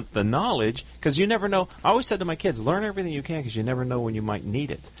really want the knowledge because you never know. I always said to my kids, learn everything you can because you never know when you might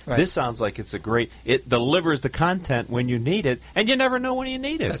need it. Right. This sounds like it delivers the content when you need it, and you never know when you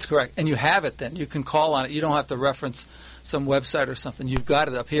need it. That's correct. And you have it then. You can call on it. You don't have to reference some website or something. You've got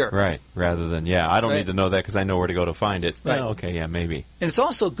it up here. Right. Rather than, I don't need to know that because I know where to go to find it. Right. Oh, okay, yeah, maybe. And it's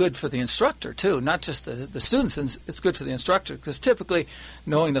also good for the instructor, too, not just the students. It's good for the instructor because typically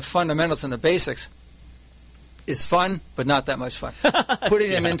knowing the fundamentals and the basics is fun, but not that much fun.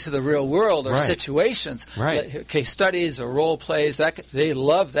 Putting them into the real world or situations, case studies or role plays, they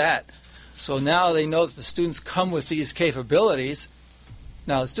love that. So now they know that the students come with these capabilities.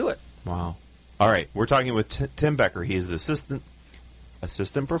 Now let's do it. Wow. All right. We're talking with Tim Becker. He is the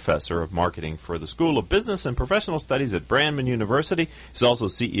assistant professor of marketing for the School of Business and Professional Studies at Brandman University. He's also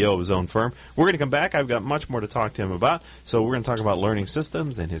CEO of his own firm. We're going to come back. I've got much more to talk to him about. So we're going to talk about learning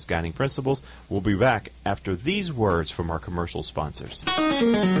systems and his guiding principles. We'll be back after these words from our commercial sponsors.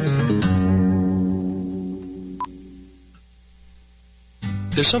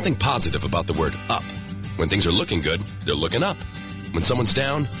 There's something positive about the word up. When things are looking good, they're looking up. When someone's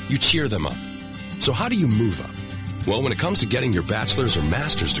down, you cheer them up. So how do you move up? Well, when it comes to getting your bachelor's or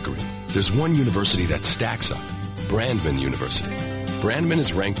master's degree, there's one university that stacks up, Brandman University. Brandman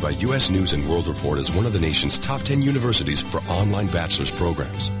is ranked by U.S. News & World Report as one of the nation's top 10 universities for online bachelor's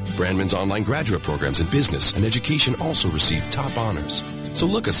programs. Brandman's online graduate programs in business and education also receive top honors. So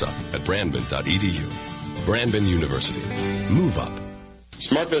look us up at brandman.edu. Brandman University. Move up.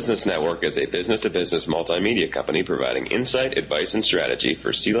 Smart Business Network is a business-to-business multimedia company providing insight, advice, and strategy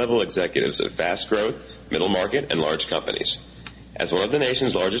for C-level executives of fast-growth, middle market, and large companies. As one of the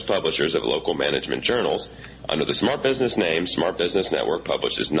nation's largest publishers of local management journals, under the Smart Business name, Smart Business Network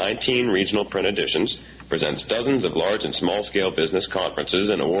publishes 19 regional print editions, presents dozens of large and small-scale business conferences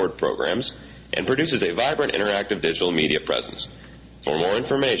and award programs, and produces a vibrant interactive digital media presence. For more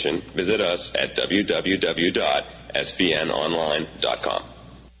information, visit us at www.svnonline.com.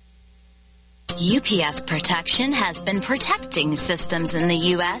 UPS Protection has been protecting systems in the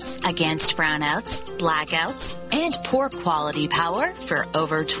U.S. against brownouts, blackouts, and poor quality power for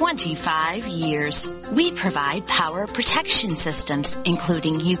over 25 years. We provide power protection systems,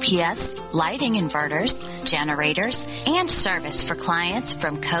 including UPS, lighting inverters, generators, and service for clients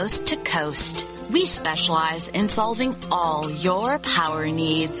from coast to coast. We specialize in solving all your power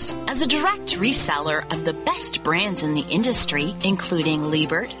needs. As a direct reseller of the best brands in the industry, including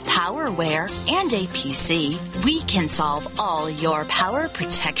Liebert, PowerWare, and APC, we can solve all your power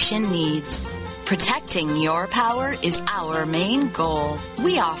protection needs. Protecting your power is our main goal.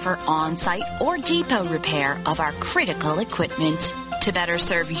 We offer on-site or depot repair of our critical equipment. To better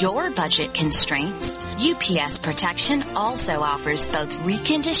serve your budget constraints, UPS Protection also offers both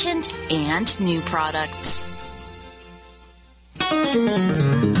reconditioned and new products.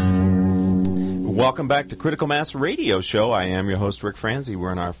 Welcome back to Critical Mass Radio Show. I am your host, Rick Franzi.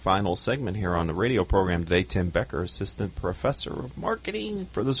 We're in our final segment here on the radio program today. Tim Becker, Assistant Professor of Marketing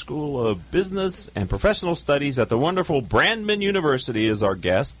for the School of Business and Professional Studies at the wonderful Brandman University, is our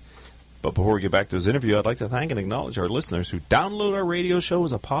guest. But before we get back to his interview, I'd like to thank and acknowledge our listeners who download our radio show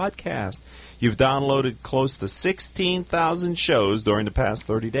as a podcast. You've downloaded close to 16,000 shows during the past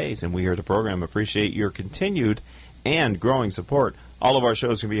 30 days, and we here at the program appreciate your continued and growing support. All of our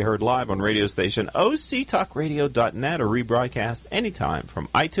shows can be heard live on radio station octalkradio.net or rebroadcast anytime from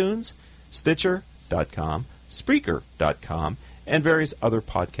iTunes, Stitcher.com, Spreaker.com, and various other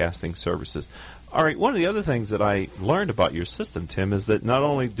podcasting services. All right, one of the other things that I learned about your system, Tim, is that not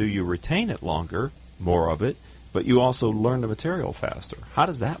only do you retain it longer, more of it, but you also learn the material faster. How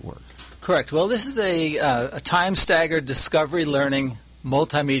does that work? Correct. Well, this is a time-staggered discovery learning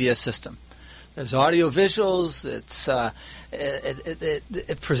multimedia system. There's audio visuals.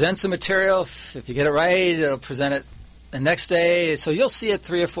 It presents the material. If you get it right, it'll present it the next day. So you'll see it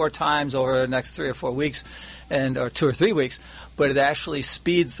 3 or 4 times over the next 3 or 4 weeks, or 2 or 3 weeks. But it actually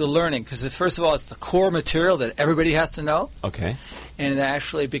speeds the learning because, first of all, it's the core material that everybody has to know. Okay. And it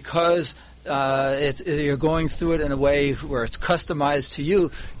actually, because you're going through it in a way where it's customized to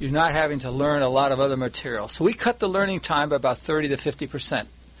you, you're not having to learn a lot of other material. So we cut the learning time by about 30 to 50%.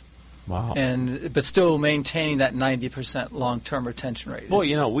 Wow. But still maintaining that 90% long-term retention rate. Well, I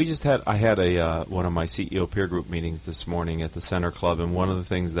had one of my CEO peer group meetings this morning at the Center Club, and one of the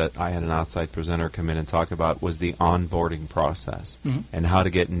things that I had an outside presenter come in and talk about was the onboarding process and how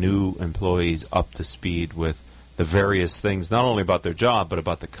to get new employees up to speed with the various things, not only about their job, but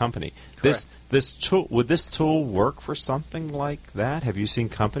about the company. Correct. Would this tool work for something like that? Have you seen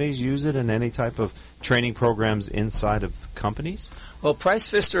companies use it in any type of training programs inside of companies? Well, Price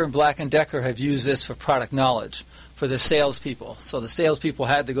Pfister and Black & Decker have used this for product knowledge. for the salespeople. So the salespeople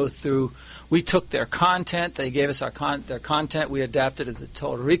had to go through. We took their content. They gave us their content. We adapted it to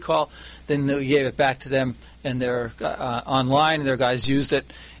Total Recall. Then we gave it back to them, and they're online. And their guys used it.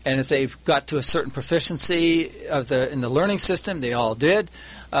 And if they got to a certain proficiency in the learning system, they all did.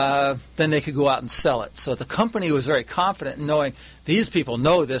 Then they could go out and sell it. So the company was very confident in knowing these people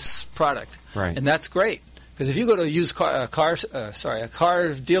know this product, right. And that's great. Because if you go to a car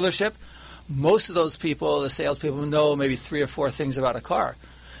dealership, most of those people, the salespeople, know maybe 3 or 4 things about a car.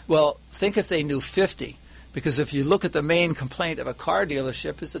 Well, think if they knew 50. Because if you look at the main complaint of a car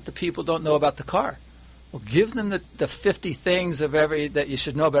dealership is that the people don't know about the car. Well, give them the 50 things that you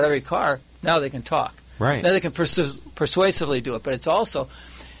should know about every car. Now they can talk. Right. Now they can persuasively do it. But it's also,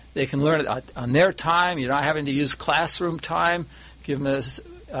 they can learn it on their time. You're not having to use classroom time. Give them it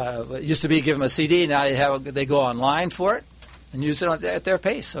used to be give them a CD. Now they go online for it and use it at their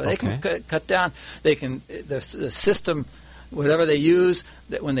pace. So they can cut down. They can the system, whatever they use,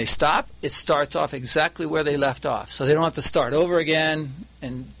 that when they stop, it starts off exactly where they left off. So they don't have to start over again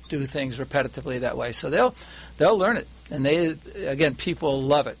and do things repetitively that way. So they'll learn it, and people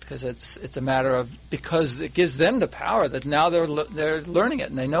love it because it's a matter of, because it gives them the power that now they're learning it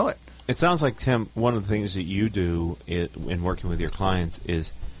and they know it. It sounds like, Tim, one of the things that you do in working with your clients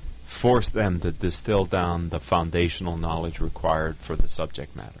is force them to distill down the foundational knowledge required for the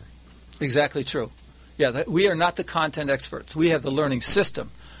subject matter. Exactly true. Yeah, we are not the content experts. We have the learning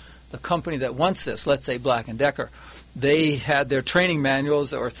system. The company that wants this, let's say Black & Decker, they had their training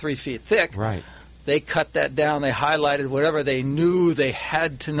manuals that were 3 feet thick. Right. They cut that down. They highlighted whatever they knew they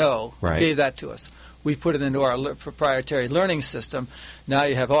had to know, right. Gave that to us. We put it into our proprietary learning system. Now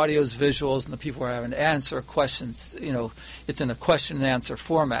you have audios, visuals, and the people are having to answer questions. It's in a question and answer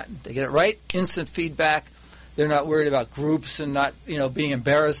format. They get it right, instant feedback. They're not worried about groups and not being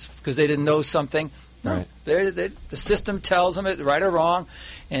embarrassed because they didn't know something. No, right. The system tells them it right or wrong,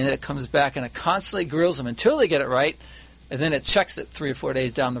 and it comes back and it constantly grills them until they get it right, and then it checks it 3 or 4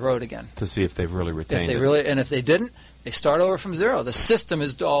 days down the road again to see if they've really retained it. And if they didn't, they start over from zero. The system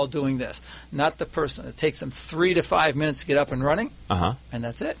is all doing this, not the person. It takes them 3 to 5 minutes to get up and running, and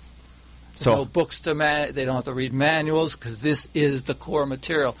that's it. There's no books they don't have to read manuals because this is the core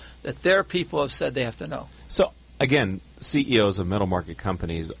material that their people have said they have to know. So again, CEOs of middle market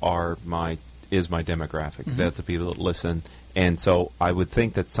companies is my demographic. Mm-hmm. That's the people that listen. And so I would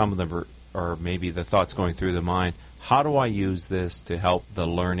think that some of them are maybe the thoughts going through the mind, how do I use this to help the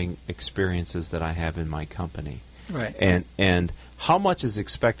learning experiences that I have in my company? Right. And how much is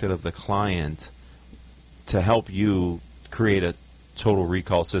expected of the client to help you create a total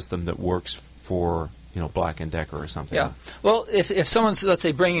recall system that works for Black & Decker or something? Yeah. Well, if someone's, let's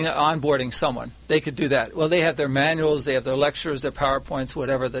say, onboarding someone, they could do that. Well, they have their manuals, they have their lectures, their PowerPoints,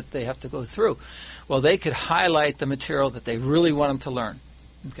 whatever that they have to go through. Well, they could highlight the material that they really want them to learn.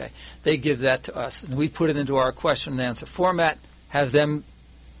 Okay. They give that to us, and we put it into our question and answer format, have them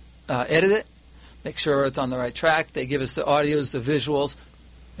edit it, make sure it's on the right track. They give us the audios, the visuals,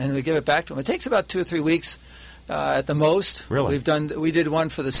 and we give it back to them. It takes about 2 or 3 weeks. At the most. Really? We did one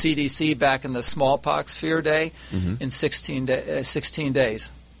for the CDC back in the smallpox fear day in 16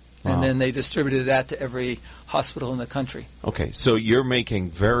 days. Wow. And then they distributed that to every hospital in the country. Okay, so you're making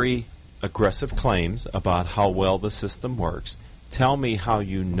very aggressive claims about how well the system works. Tell me how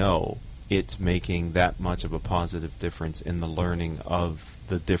you know it's making that much of a positive difference in the learning of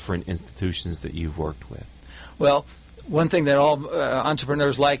the different institutions that you've worked with. Well, one thing that all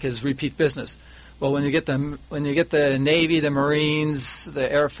entrepreneurs like is repeat business. Well, when you get the Navy, the Marines,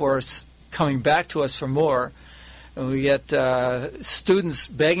 the Air Force coming back to us for more, and we get students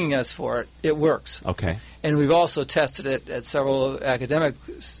begging us for it, it works. Okay. And we've also tested it at several academic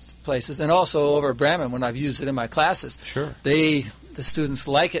places, and also over at Bramman when I've used it in my classes. Sure. The students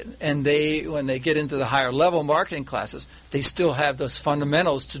like it, and when they get into the higher level marketing classes, they still have those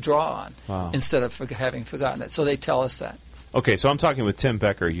fundamentals to draw on instead of having forgotten it. So they tell us that. Okay, so I'm talking with Tim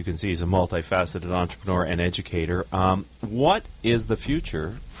Becker. You can see he's a multifaceted entrepreneur and educator. What is the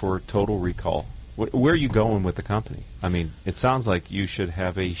future for Total Recall? Where are you going with the company? I mean, it sounds like you should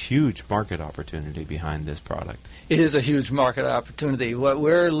have a huge market opportunity behind this product. It is a huge market opportunity. What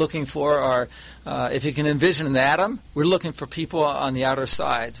we're looking for are, if you can envision an atom, we're looking for people on the outer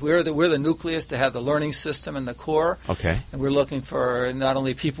sides. We're the nucleus to have the learning system in the core. Okay. And we're looking for not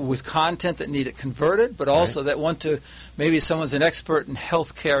only people with content that need it converted, but also that want to, maybe someone's an expert in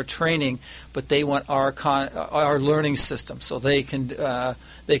healthcare training, but they want our learning system so they can do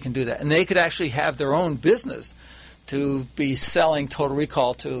that. And they could actually have their own business to be selling Total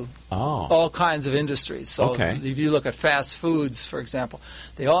Recall to all kinds of industries. So if you look at fast foods, for example,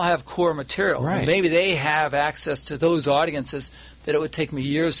 they all have core material. Right. Maybe they have access to those audiences that it would take me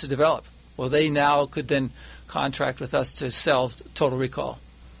years to develop. Well, they now could then contract with us to sell Total Recall.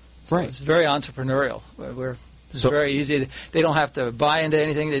 So it's very entrepreneurial. It's very easy. They don't have to buy into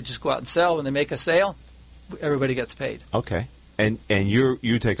anything. They just go out and sell. When they make a sale, everybody gets paid. Okay. And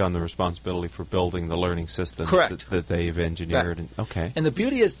you take on the responsibility for building the learning systems that they've engineered. Right. Okay. And the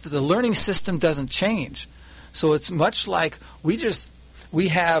beauty is that the learning system doesn't change. So it's much like we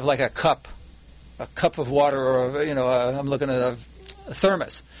have like a cup of water, or I'm looking at a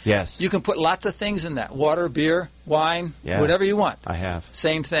thermos. Yes. You can put lots of things in that: water, beer, wine, whatever you want. I have.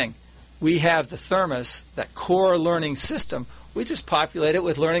 Same thing. We have the thermos, that core learning system. We just populate it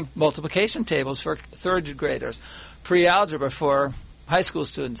with learning multiplication tables for third graders, pre-algebra for high school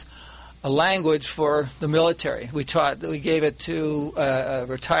students, a language for the military. We gave it to a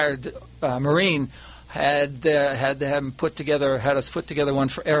retired Marine, had us put together one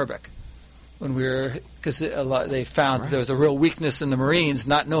for Arabic. Because they found there was a real weakness in the Marines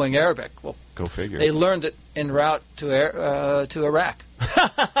not knowing Arabic. Well, go figure. They learned it en route to Iraq.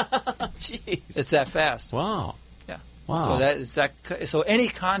 Jeez, it's that fast. Wow. Yeah. Wow. So any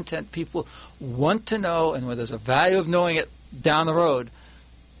content people want to know, and where there's a value of knowing it down the road,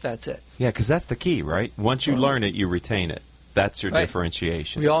 that's it. Yeah, because that's the key, right? Once you learn it, you retain it. That's your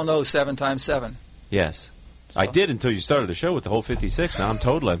differentiation. We all know 7 times 7. Yes. So. I did until you started the show with the whole 56. Now I'm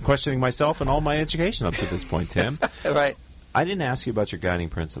questioning myself and all my education up to this point, Tim. Right. I didn't ask you about your guiding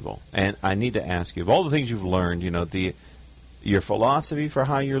principle, and I need to ask you, of all the things you've learned, your philosophy for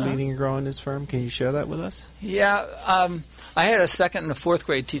how you're leading and growing this firm. Can you share that with us? Yeah. I had a second and a fourth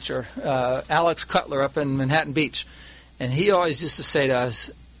grade teacher, Alex Cutler, up in Manhattan Beach, and he always used to say to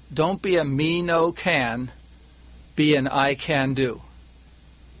us, "Don't be a me no can, be an I can do."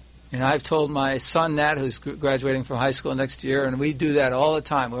 And I've told my son that, who's graduating from high school next year, and we do that all the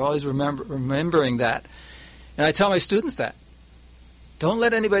time. We're always remembering that. And I tell my students that. Don't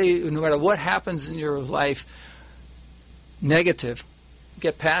let anybody, no matter what happens in your life, negative,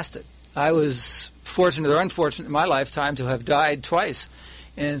 get past it. I was fortunate or unfortunate in my lifetime to have died twice.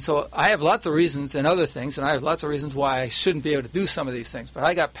 And so I have lots of reasons and other things, and I have lots of reasons why I shouldn't be able to do some of these things. But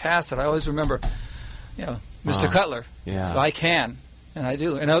I got past it. I always remember, Mr. Cutler. Yeah. So I can. And I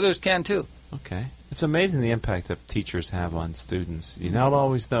do. And others can, too. Okay. It's amazing the impact that teachers have on students. You don't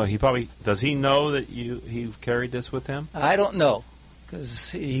always know. Does he know that he carried this with him? I don't know.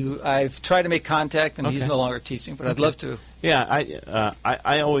 Because I've tried to make contact, and he's no longer teaching, but I'd love to. Yeah.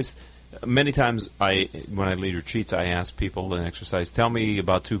 I always, many times when I lead retreats, I ask people in exercise, tell me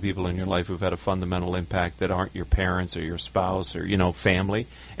about 2 people in your life who've had a fundamental impact that aren't your parents or your spouse or, family.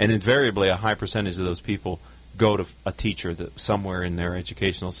 And invariably, a high percentage of those people go to a teacher somewhere in their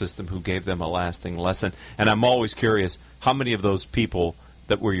educational system who gave them a lasting lesson. And I'm always curious, how many of those people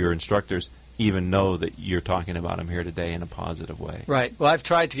that were your instructors even know that you're talking about him here today in a positive way? Right. Well, I've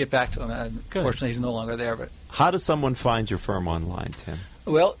tried to get back to him. Unfortunately, he's no longer there. But how does someone find your firm online, Tim?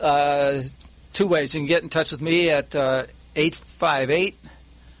 Well, 2 ways. You can get in touch with me at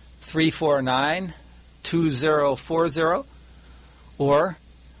 858-349-2040 or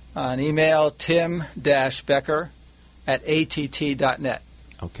on email tim-becker@att.net.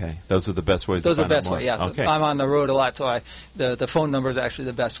 Okay. Those are the best ways Those to are find the best out more. way, yeah. Okay. I'm on the road a lot, so the phone number is actually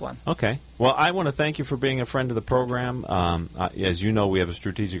the best one. Okay. Well, I want to thank you for being a friend of the program. As you know, we have a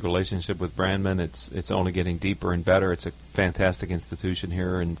strategic relationship with Brandman. It's only getting deeper and better. It's a fantastic institution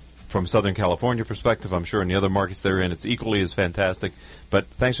here, and from Southern California perspective, I'm sure in the other markets they're in, it's equally as fantastic. But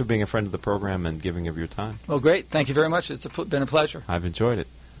thanks for being a friend of the program and giving of your time. Well, great. Thank you very much. It's been a pleasure. I've enjoyed it.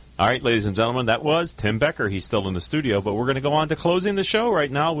 All right, ladies and gentlemen, that was Tim Becker. He's still in the studio, but we're going to go on to closing the show right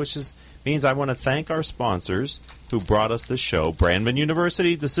now, which means I want to thank our sponsors who brought us this show: Brandman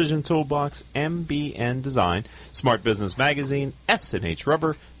University, Decision Toolbox, MBN Design, Smart Business Magazine, S&H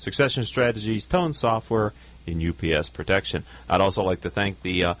Rubber, Succession Strategies, Tone Software, and UPS Protection. I'd also like to thank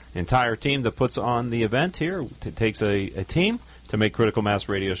the entire team that puts on the event here. It takes a team to make Critical Mass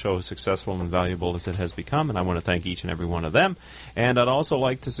Radio Show as successful and valuable as it has become, and I want to thank each and every one of them. And I'd also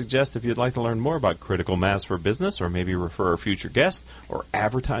like to suggest, if you'd like to learn more about Critical Mass for Business, or maybe refer a future guest, or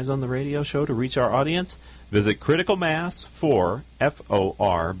advertise on the radio show to reach our audience, visit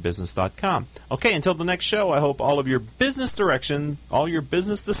criticalmass4business.com. Okay, until the next show, I hope all your business decisions,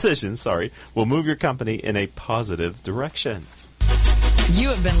 will move your company in a positive direction. You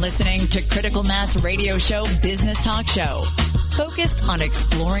have been listening to Critical Mass Radio Show Business Talk Show, focused on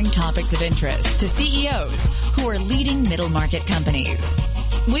exploring topics of interest to CEOs who are leading middle market companies.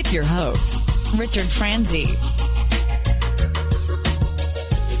 With your host, Richard Franzi.